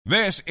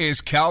This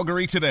is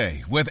Calgary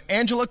Today with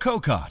Angela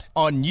Kokott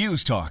on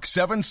News Talk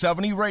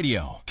 770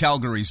 Radio,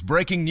 Calgary's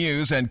breaking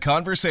news and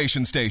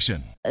conversation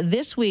station.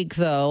 This week,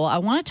 though, I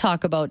want to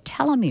talk about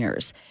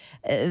telomeres.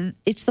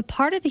 It's the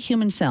part of the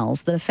human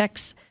cells that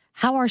affects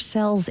how our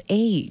cells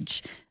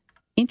age.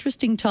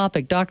 Interesting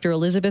topic. Dr.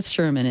 Elizabeth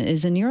Sherman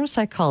is a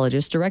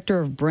neuropsychologist, director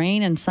of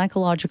brain and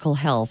psychological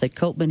health at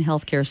Copeman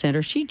Health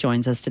Center. She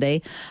joins us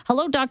today.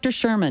 Hello, Dr.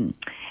 Sherman.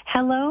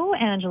 Hello,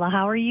 Angela.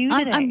 How are you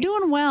today? I'm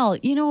doing well.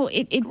 You know,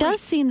 it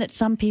does seem that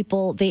some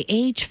people, they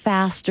age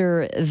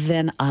faster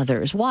than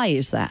others. Why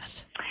is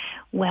that?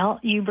 Well,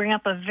 you bring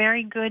up a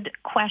very good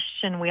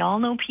question. We all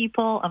know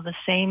people of the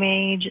same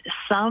age.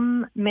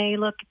 Some may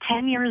look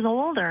 10 years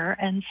older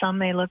and some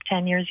may look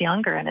 10 years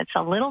younger, and it's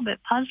a little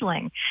bit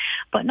puzzling,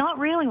 but not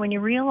really when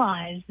you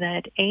realize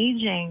that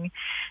aging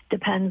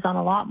depends on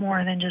a lot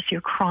more than just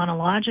your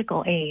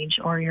chronological age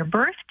or your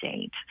birth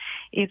date.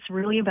 It's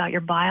really about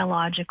your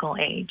biological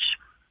age.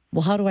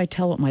 Well, how do I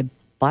tell what my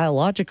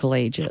biological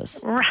age is?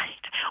 Right.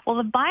 Well,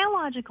 the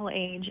biological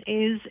age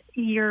is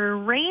your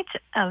rate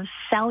of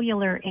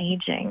cellular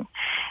aging.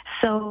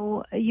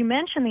 So you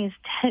mentioned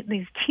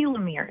these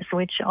telomeres,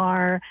 which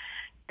are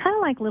kind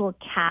of like little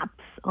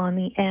caps on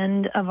the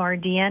end of our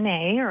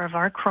DNA or of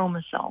our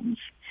chromosomes.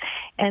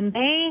 And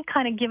they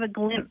kind of give a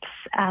glimpse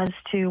as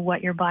to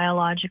what your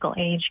biological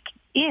age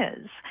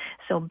is.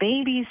 So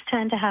babies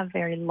tend to have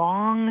very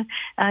long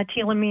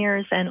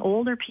telomeres, and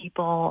older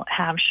people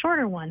have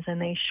shorter ones,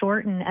 and they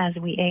shorten as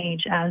we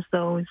age, as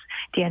those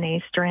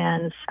DNA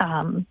strands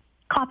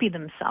copy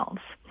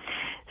themselves.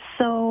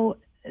 So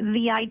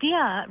the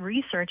idea,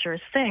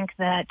 researchers think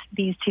that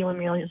these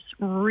telomeres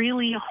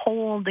really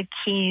hold the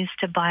keys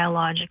to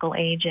biological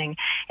aging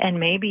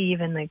and maybe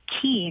even the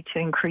key to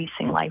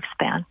increasing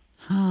lifespan.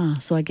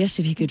 So I guess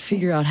if you could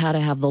figure out how to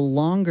have the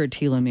longer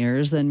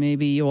telomeres, then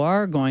maybe you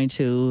are going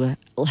to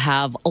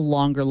have a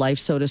longer life,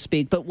 so to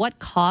speak. But what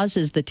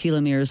causes the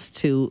telomeres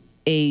to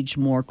age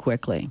more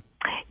quickly?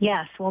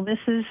 Yes, well, this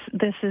is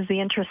the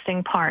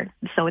interesting part.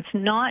 So it's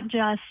not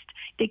just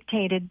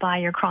dictated by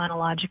your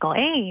chronological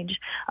age.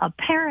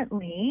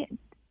 Apparently,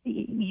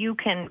 you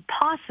can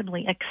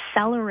possibly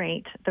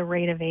accelerate the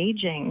rate of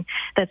aging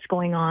that's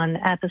going on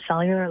at the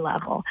cellular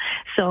level.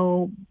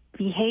 So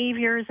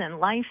behaviors and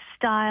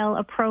lifestyle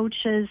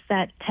approaches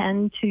that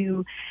tend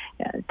to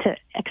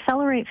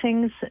accelerate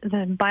things,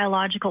 the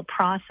biological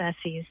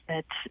processes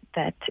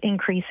that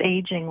increase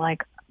aging,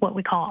 like what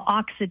we call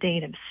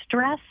oxidative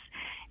stress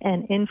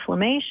and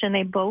inflammation,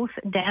 they both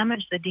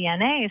damage the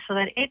DNA so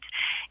that it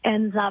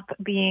ends up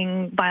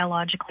being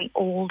biologically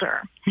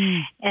older.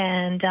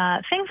 And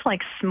things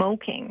like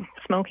smoking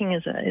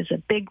is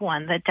a big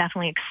one that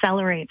definitely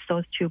accelerates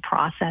those two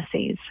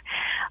processes.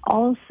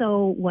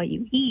 Also, what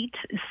you eat,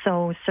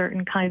 so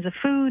certain kinds of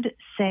food,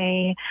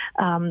 say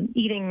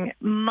eating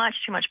much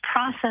too much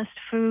processed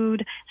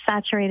food,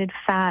 saturated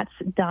fats,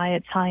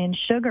 diets high in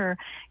sugar,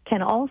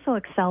 can also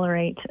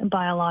accelerate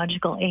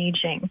biological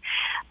aging.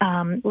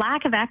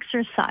 Lack of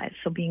exercise,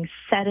 so being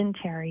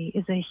sedentary,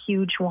 is a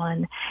huge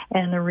one,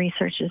 and the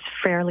research is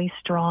fairly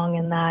strong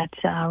in that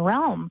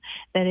realm,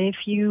 that if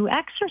you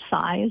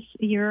exercise,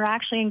 you're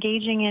actually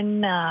engaging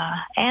in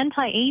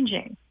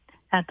anti-aging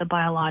at the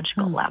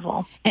biological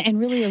level. And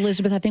really,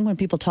 Elizabeth, I think when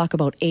people talk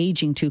about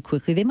aging too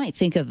quickly, they might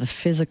think of the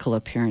physical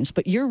appearance,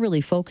 but you're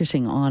really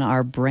focusing on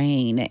our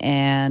brain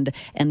and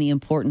the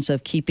importance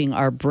of keeping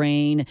our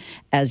brain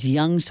as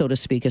young, so to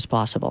speak, as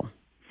possible.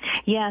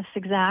 Yes,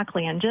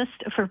 exactly. And just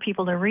for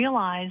people to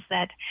realize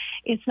that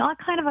it's not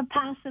kind of a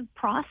passive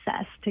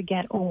process to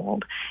get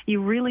old.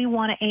 You really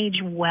want to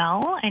age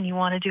well, and you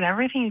want to do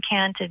everything you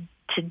can to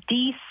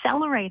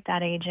decelerate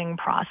that aging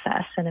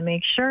process and to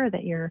make sure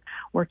that you're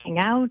working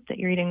out, that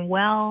you're eating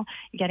well,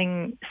 you're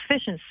getting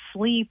sufficient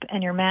sleep,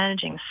 and you're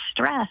managing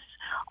stress.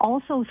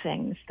 Also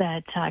things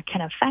that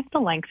can affect the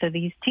length of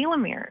these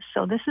telomeres.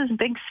 So this is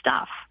big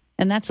stuff.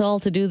 And that's all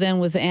to do then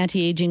with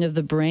anti-aging of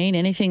the brain.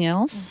 Anything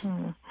else?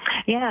 Mm-hmm.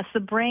 Yes, the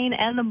brain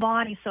and the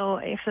body. So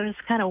if there's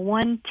kind of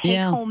one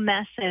take-home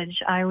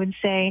message, I would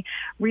say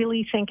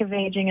really think of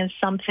aging as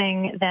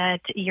something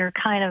that you're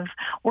kind of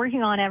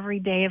working on every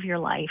day of your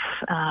life,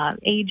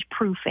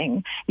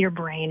 age-proofing your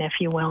brain, if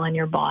you will, and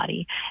your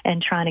body,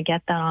 and trying to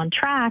get that on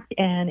track.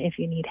 And if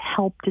you need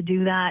help to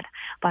do that,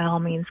 by all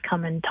means,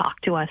 come and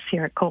talk to us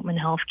here at Copeman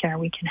Health Care.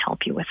 We can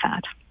help you with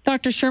that.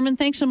 Dr. Sherman,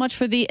 thanks so much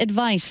for the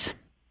advice.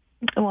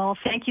 Well,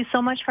 thank you so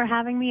much for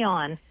having me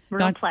on.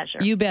 Real pleasure.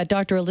 You bet.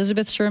 Dr.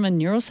 Elizabeth Sherman,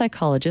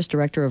 neuropsychologist,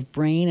 director of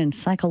brain and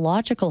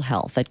psychological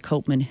health at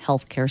Copeman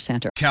Health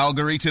Center.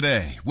 Calgary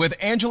Today with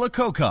Angela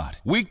Kokott.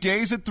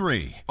 Weekdays at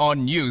 3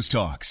 on News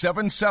Talk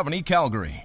 770 Calgary.